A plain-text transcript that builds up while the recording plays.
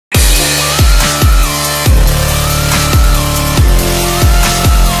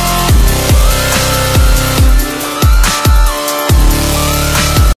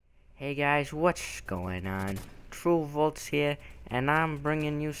Hey guys, what's going on? True Volts here, and I'm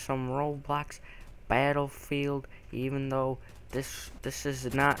bringing you some Roblox Battlefield. Even though this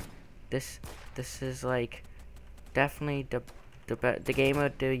is not this is like definitely the game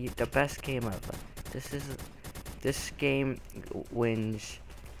of the best game ever. This game wins.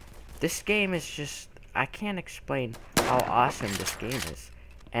 This game is just, I can't explain how awesome this game is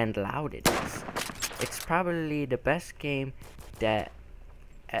and loud it is. It's probably the best game that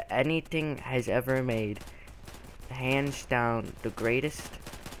anything has ever made. Hands down, the greatest.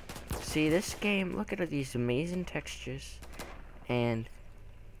 See, this game, look at these amazing textures, and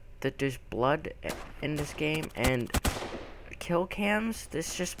that there's blood in this game, and kill cams. This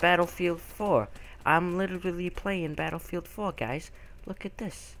is just Battlefield 4. I'm literally playing Battlefield 4, guys. Look at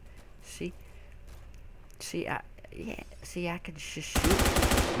this. See, I can just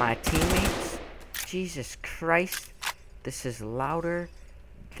shoot my teammates. Jesus Christ, this is louder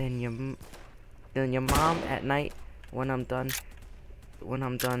than your mom at night when I'm done.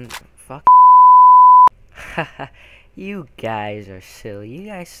 Fuck. You guys are silly. You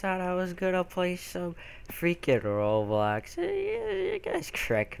guys thought I was gonna play some freaking Roblox. You guys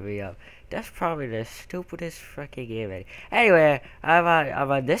crack me up. That's probably the stupidest freaking game ever. Anyway, I'm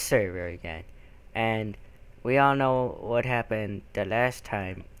on this server again, and we all know what happened the last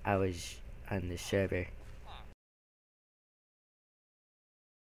time I was on the server.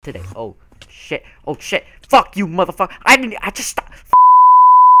 Today. Oh shit. Oh shit. Fuck you, motherfucker. I just stopped.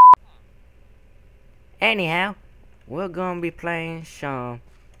 Anyhow, we're gonna be playing some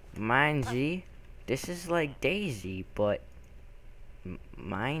Mindsy. This is like Daisy, but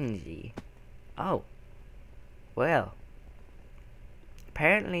Mindsy. Oh. Well.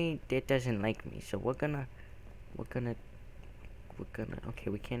 Apparently it doesn't like me, so we're gonna okay,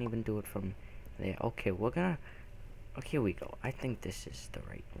 we can't even do it from there. Okay, okay, here we go. I think this is the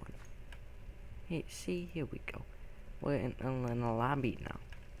right one. Hey, see, here we go. We're in a lobby now,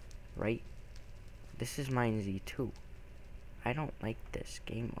 right? This is mine Z2. I don't like this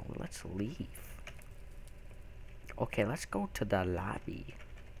game mode. Let's leave. Okay, let's go to the lobby.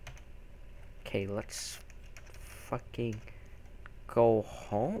 Okay, let's fucking go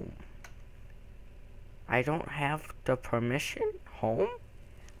home. I don't have the permission. Home?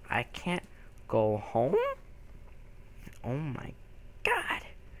 I can't go home? Oh my god.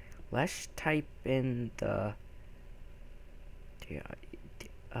 Let's type in the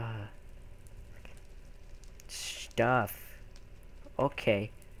stuff.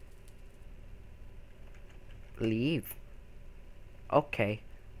 Okay. Leave. Okay.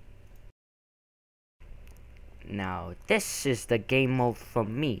 Now this is the game mode for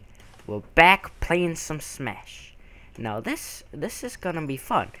me. We're back playing some Smash. Now this is gonna be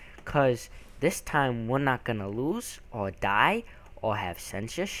fun, cause this time we're not gonna lose or die or have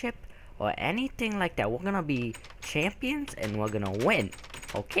censorship or anything like that. We're gonna be champions and we're gonna win.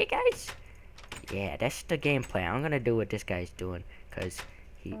 Okay, guys? Yeah, that's the gameplay. I'm gonna do what this guy's doing, cause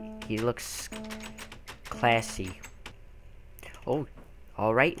he looks classy. Oh,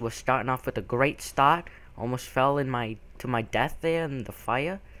 all right. We're starting off with a great start. Almost fell to my death there in the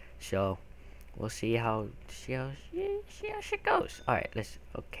fire. So we'll see how shit goes. All right,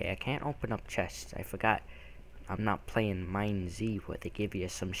 okay, I can't open up chests. I forgot. I'm not playing Mine Z where they give you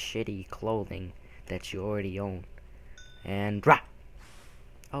some shitty clothing that you already own. And drop.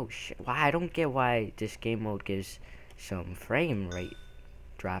 Oh shit! Why I don't get why this game mode gives some frame rate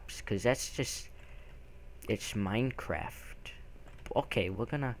drops, cause that's just, it's Minecraft. Okay, we're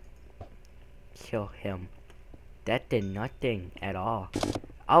gonna kill him. That did nothing at all.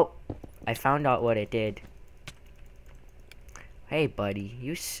 Oh, I found out what it did. Hey buddy,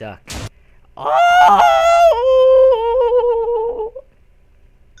 you suck. Oh!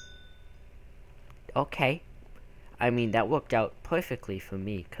 Okay. I mean, that worked out perfectly for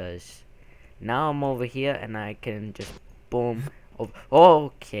me, cause now I'm over here and I can just boom over. Oh,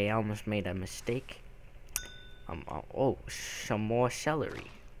 okay, I almost made a mistake. Oh, some more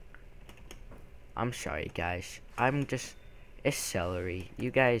celery. I'm sorry, guys. It's celery.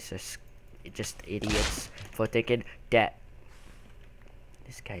 You guys are just idiots for thinking that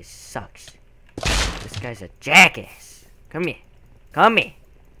this guy sucks. This guy's a jackass. Come here. Come here.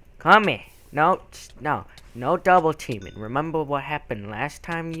 Come here. No double teaming. Remember what happened last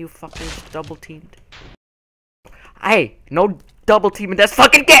time you fuckers double teamed? Hey, no double teaming. That's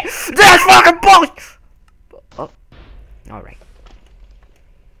fucking that's fucking bullshit. Oh, all right.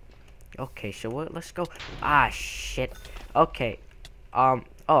 Okay, so let's go. Ah, shit. Okay. Oh,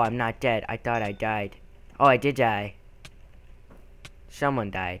 I'm not dead. I thought I died. Oh, I did die.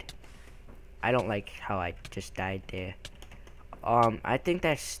 Someone died. I don't like how I just died there. I think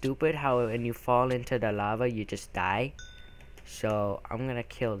that's stupid how when you fall into the lava, you just die. So, I'm gonna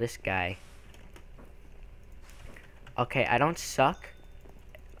kill this guy. Okay, I don't suck.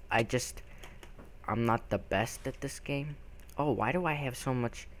 I'm not the best at this game. Oh, why do I have so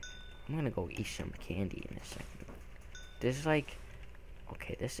much? I'm gonna go eat some candy in a second. This is like,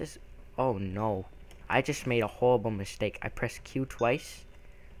 okay, this is, oh no. I just made a horrible mistake. I pressed Q twice.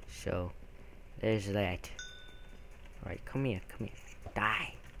 So, there's that. Alright, come here.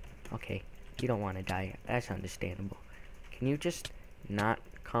 Die. Okay, you don't want to die. That's understandable. Can you just not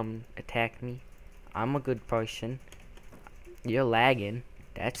come attack me? I'm a good person. You're lagging.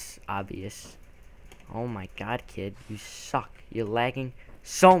 That's obvious. Oh my god, kid. You suck. You're lagging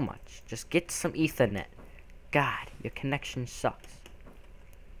so much. Just get some Ethernet. God, your connection sucks.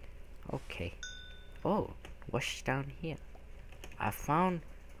 Okay. Oh, what's down here? I found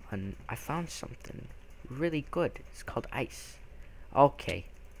something really good. It's called ice. Okay.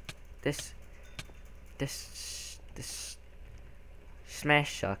 This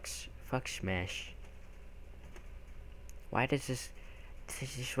Smash sucks. Fuck Smash. Why does this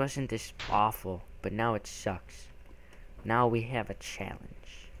wasn't this awful, but now it sucks. Now we have a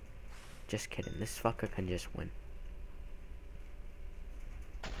challenge. Just kidding. This fucker can just win.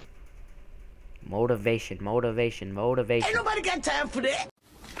 Motivation. Ain't nobody got time for that.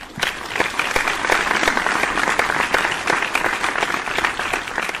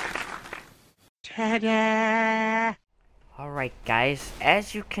 Ta-da! Alright guys,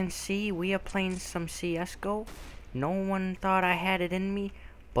 as you can see, we are playing some CSGO. No one thought I had it in me,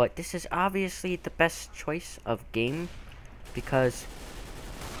 but this is obviously the best choice of game because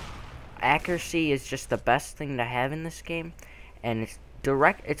accuracy is just the best thing to have in this game, and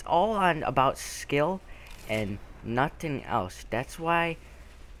it's all on about skill and nothing else. That's why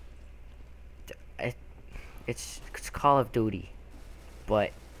it's Call of Duty,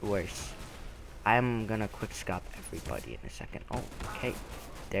 but worse. I'm gonna quick stop everybody in a second. Oh, okay,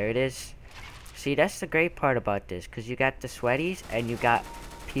 there it is. See, that's the great part about this, because you got the sweaties and you got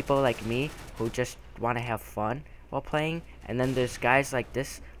people like me who just want to have fun while playing, and then there's guys like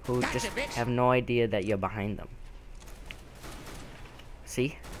this who just have no idea that you're behind them.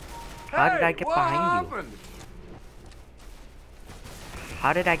 See? How did I get behind you?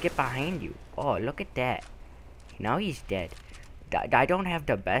 How did I get behind you? Oh, look at that. Now he's dead. I don't have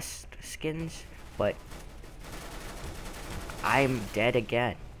the best skins, but I'm dead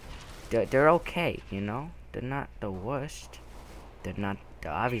again. They're okay, you know? They're not the worst. They're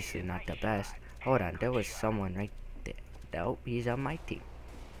obviously not the best. Hold on, there was someone right there. Nope, he's on my team.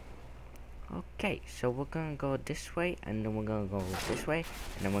 Okay, so we're gonna go this way, and then we're gonna go this way,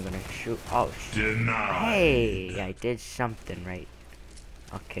 and then we're gonna shoot. Oh, hey, I did something right.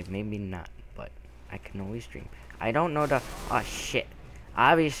 Okay, maybe not, but I can always dream. I don't know the, oh shit.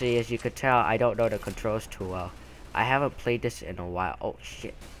 Obviously, as you could tell, I don't know the controls too well. I haven't played this in a while. Oh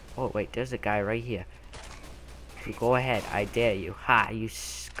shit. Oh wait, there's a guy right here. You go ahead, I dare you. Ha, you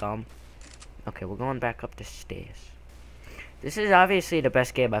scum. Okay, we're going back up the stairs. This is obviously the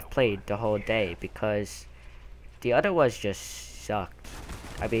best game I've played the whole day, because the other ones just sucked.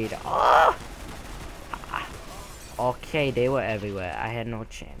 I mean, oh! Okay, they were everywhere. I had no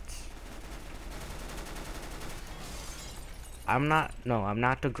chance. I'm not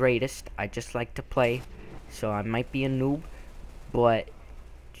the greatest. I just like to play, so I might be a noob, but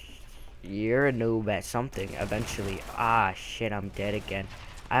you're a noob at something eventually. Ah, shit, I'm dead again.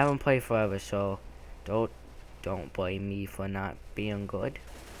 I haven't played forever, so don't blame me for not being good.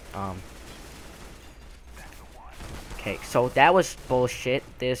 Okay, so that was bullshit.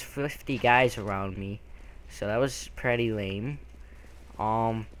 There's 50 guys around me, so that was pretty lame.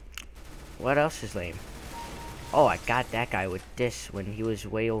 What else is lame? Oh, I got that guy with this when he was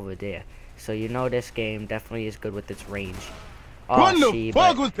way over there. So you know this game definitely is good with its range. Oh, see,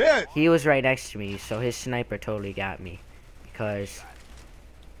 but was that? He was right next to me, so his sniper totally got me. Because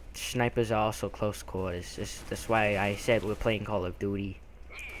snipers are also close quarters. That's why I said we're playing Call of Duty.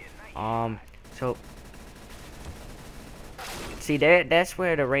 So see that's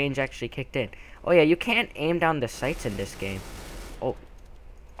where the range actually kicked in. Oh yeah, you can't aim down the sights in this game. Oh,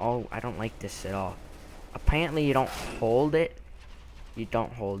 I don't like this at all. Apparently you don't hold it. You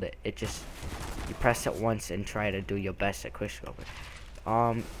don't hold it. It just, you press it once and try to do your best at quickscope.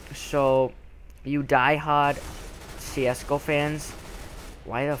 So you die-hard CSGO fans,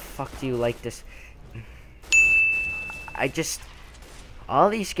 why the fuck do you like this? All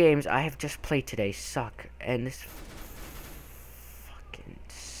these games I have just played today suck, and this fucking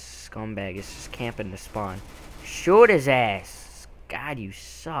scumbag is just camping the spawn. Shoot his ass. God, you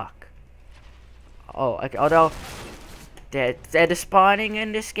suck. Oh, okay, although The spawning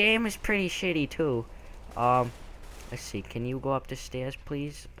in this game is pretty shitty too. Let's see. Can you go up the stairs,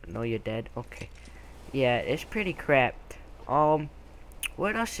 please? No, you're dead. Okay. Yeah, it's pretty crap.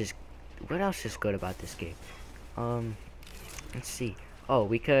 What else is good about this game? Let's see. Oh,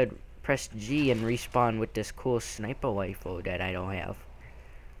 we could press G and respawn with this cool sniper rifle that I don't have.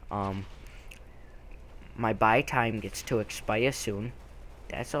 My buy time gets to expire soon.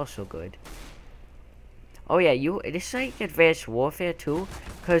 That's also good. Oh yeah, it's like Advanced Warfare too,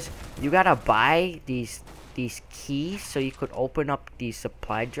 cause you gotta buy these keys so you could open up these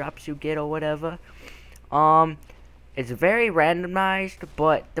supply drops you get or whatever. It's very randomized,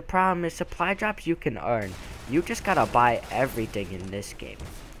 but the problem is supply drops you can earn. You just gotta buy everything in this game.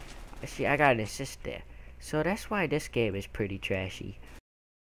 See, I got an assist there, so that's why this game is pretty trashy.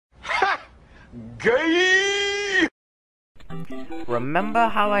 Ha! Gay! Remember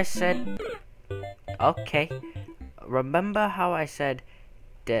how I said? Okay. Remember how I said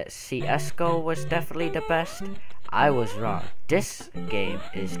that CS:GO was definitely the best? I was wrong. This game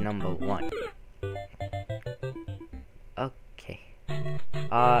is #1. Okay.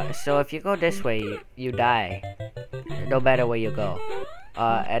 So if you go this way, you die. No matter where you go.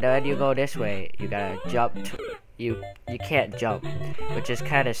 And then you go this way, you gotta jump. You can't jump, which is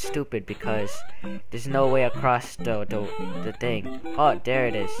kind of stupid because there's no way across the thing. Oh, there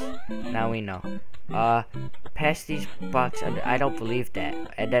it is. Now we know. Past these blocks under. I don't believe that.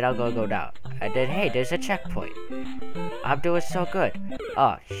 And then I'll go down. And then hey, there's a checkpoint. I'm doing so good.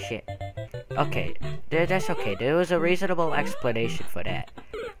 Oh shit. Okay, that's okay. There was a reasonable explanation for that.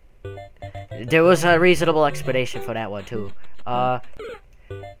 There was a reasonable explanation for that one too. I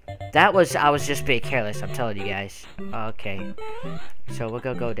was just being careless, I'm telling you guys. Okay. So we're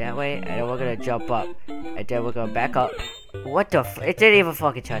gonna go that way, and then we're gonna jump up. And then we're gonna back up. What the it didn't even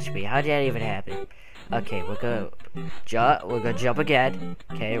fucking touch me. How did that even happen? Okay, we're gonna jump again.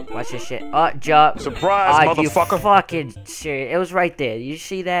 Okay, watch this shit. Oh, jump. Surprise, motherfucker. You fucking serious. It was right there. You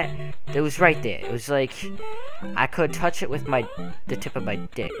see that? It was right there. It was like I could touch it with the tip of my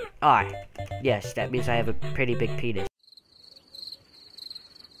dick. Ah, yes, that means I have a pretty big penis.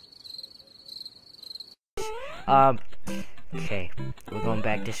 Okay, we're going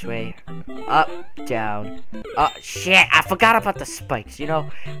back this way. Up, down. Oh, shit, I forgot about the spikes, you know?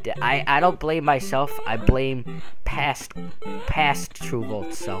 I don't blame myself, I blame past True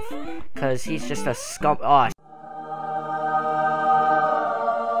Volt's self. Cause he's just a scum. Oh,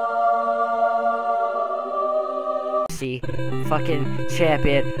 see, fucking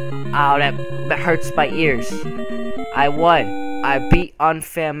champion. Ow, that hurts my ears. I won. I beat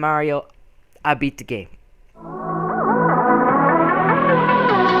Unfair Mario. I beat the game.